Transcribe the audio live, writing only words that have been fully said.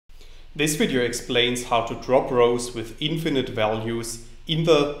This video explains how to drop rows with infinite values in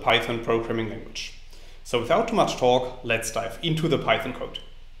the Python programming language. So without too much talk, let's dive into the Python code.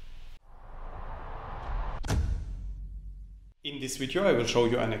 In this video I will show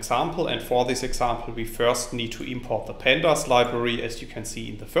you an example, and for this example we first need to import the pandas library, as you can see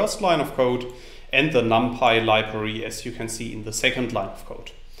in the first line of code, and the NumPy library, as you can see in the second line of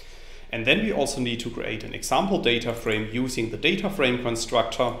code. And then we also need to create an example data frame using the DataFrame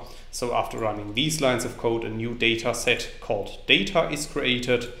constructor. So after running these lines of code, a new data set called data is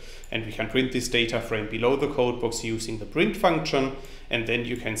created, and we can print this data frame below the code box using the print function. And then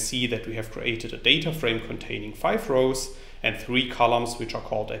you can see that we have created a data frame containing 5 rows and 3 columns, which are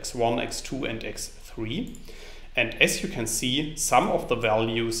called x1, x2 and x3. And as you can see, some of the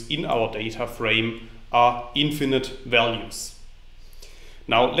values in our data frame are infinite values.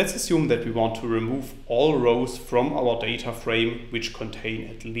 Now let's assume that we want to remove all rows from our data frame which contain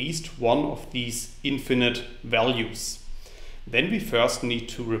at least one of these infinite values. Then we first need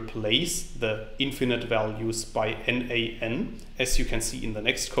to replace the infinite values by nan, as you can see in the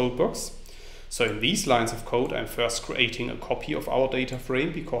next code box. So in these lines of code I'm first creating a copy of our data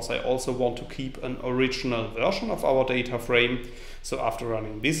frame, because I also want to keep an original version of our data frame. So after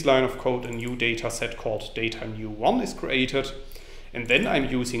running this line of code, a new data set called data new1 is created. And then I'm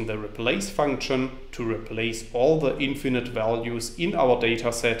using the replace function to replace all the infinite values in our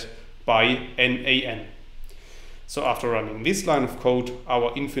data set by nan. So after running this line of code,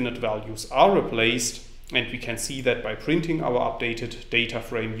 our infinite values are replaced, and we can see that by printing our updated data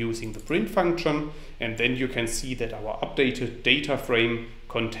frame using the print function. And then you can see that our updated data frame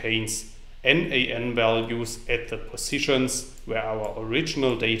contains nan values at the positions where our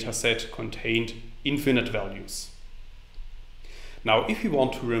original data set contained infinite values. Now, if we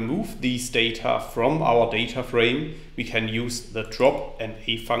want to remove these data from our data frame, we can use the drop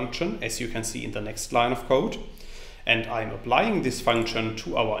NA function, as you can see in the next line of code. And I'm applying this function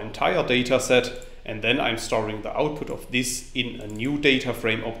to our entire data set, and then I'm storing the output of this in a new data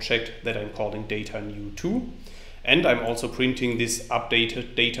frame object that I'm calling data new2. And I'm also printing this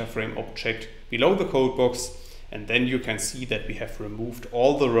updated data frame object below the code box. And then you can see that we have removed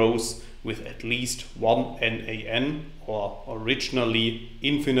all the rows with at least one nan, or originally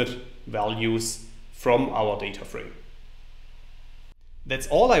infinite values, from our data frame. That's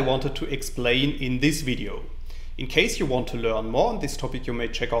all I wanted to explain in this video. In case you want to learn more on this topic, you may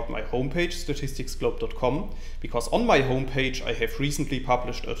check out my homepage statisticsglobe.com, because on my homepage I have recently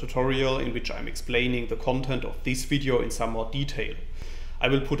published a tutorial in which I'm explaining the content of this video in some more detail. I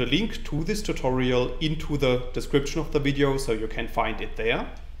will put a link to this tutorial into the description of the video, so you can find it there.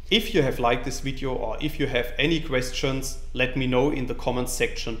 If you have liked this video, or if you have any questions, let me know in the comments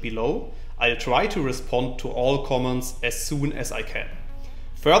section below. I'll try to respond to all comments as soon as I can.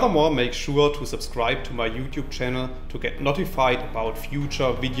 Furthermore, make sure to subscribe to my YouTube channel to get notified about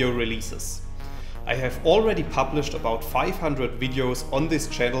future video releases. I have already published about 500 videos on this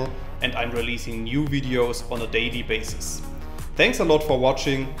channel, and I'm releasing new videos on a daily basis. Thanks a lot for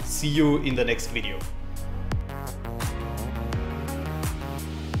watching. See you in the next video.